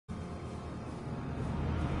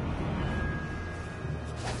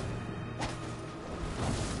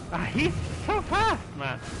He's so fast,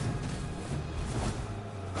 man.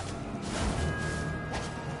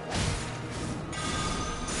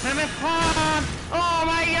 Nej men fan! Oh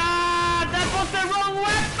my god! That was the wrong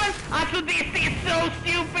weapon! Alltså this is so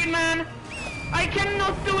stupid, man! I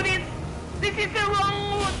cannot do this! This is the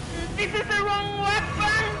wrong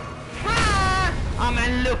weapon! Ah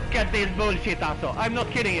man, look at this bullshit also. I'm not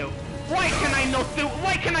kidding you. Why can I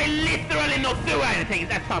literally not do anything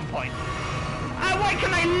at some point? Why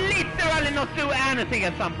can I literally not do anything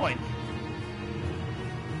at some point?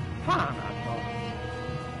 Fan alltså.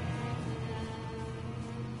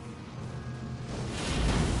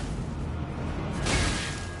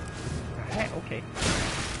 Nej, okej.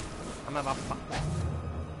 Ja, men vad fan.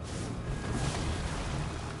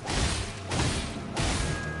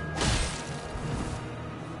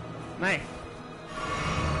 Nej.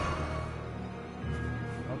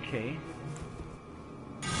 Okej.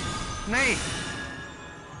 Nej.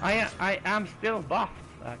 I am still buffed,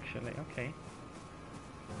 actually. Okay.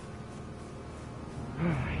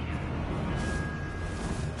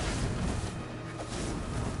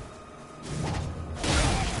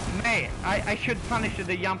 Nay, I should punish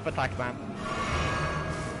the jump attack, man.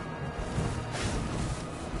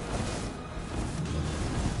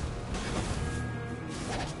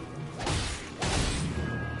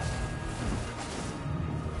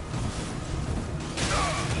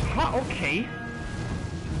 Okay.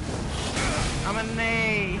 Men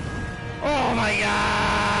nej! Oh my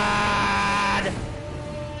god!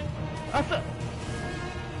 Alltså...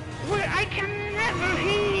 I can never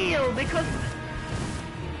heal because...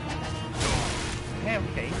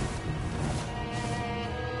 Okay.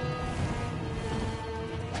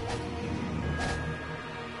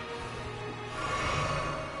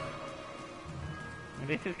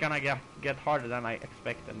 This is gonna get harder than I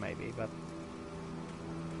expected, maybe, but...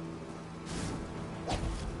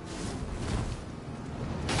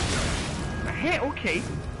 Hey, okay.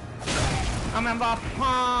 Men vad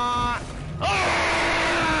fan.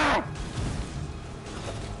 Oh!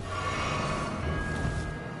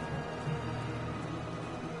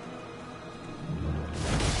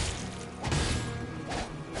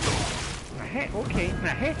 Nej, okej.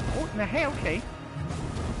 Nej, okej.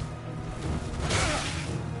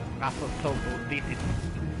 Alltså, so good. This is...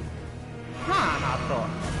 Fan, alltså.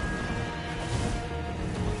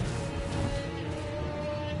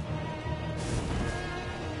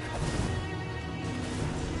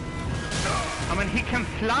 I mean, he can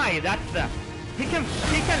fly, that's the... He can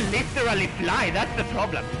literally fly, that's the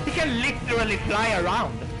problem. He can literally fly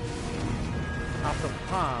around. Alltså,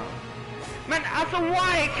 fan. Man, also,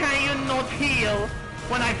 why can you not heal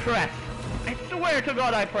when I press? I swear to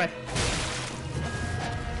God I press.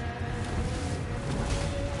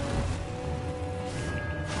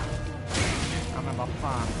 Ja, men vad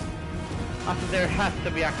fan. Alltså, there has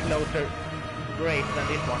to be a closer grave than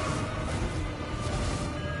this one.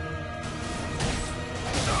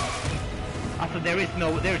 Also,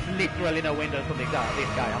 there's literally no window for this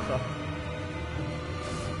guy, also.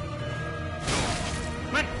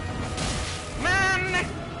 Man!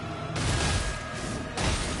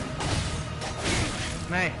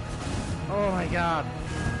 Nej. Oh my god.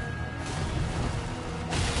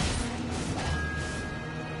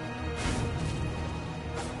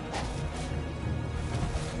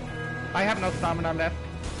 I have no stamina left.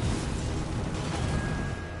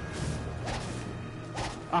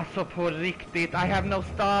 Alltså på riktigt, I have no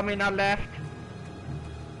stamina left.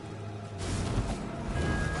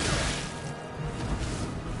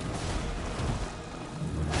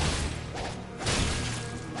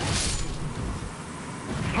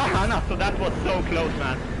 Fan alltså, that was so close,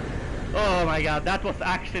 man. Oh my god, that was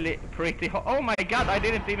actually pretty oh my god, I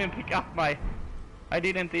didn't even pick up my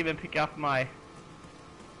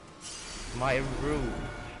route.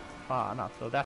 Fan alltså,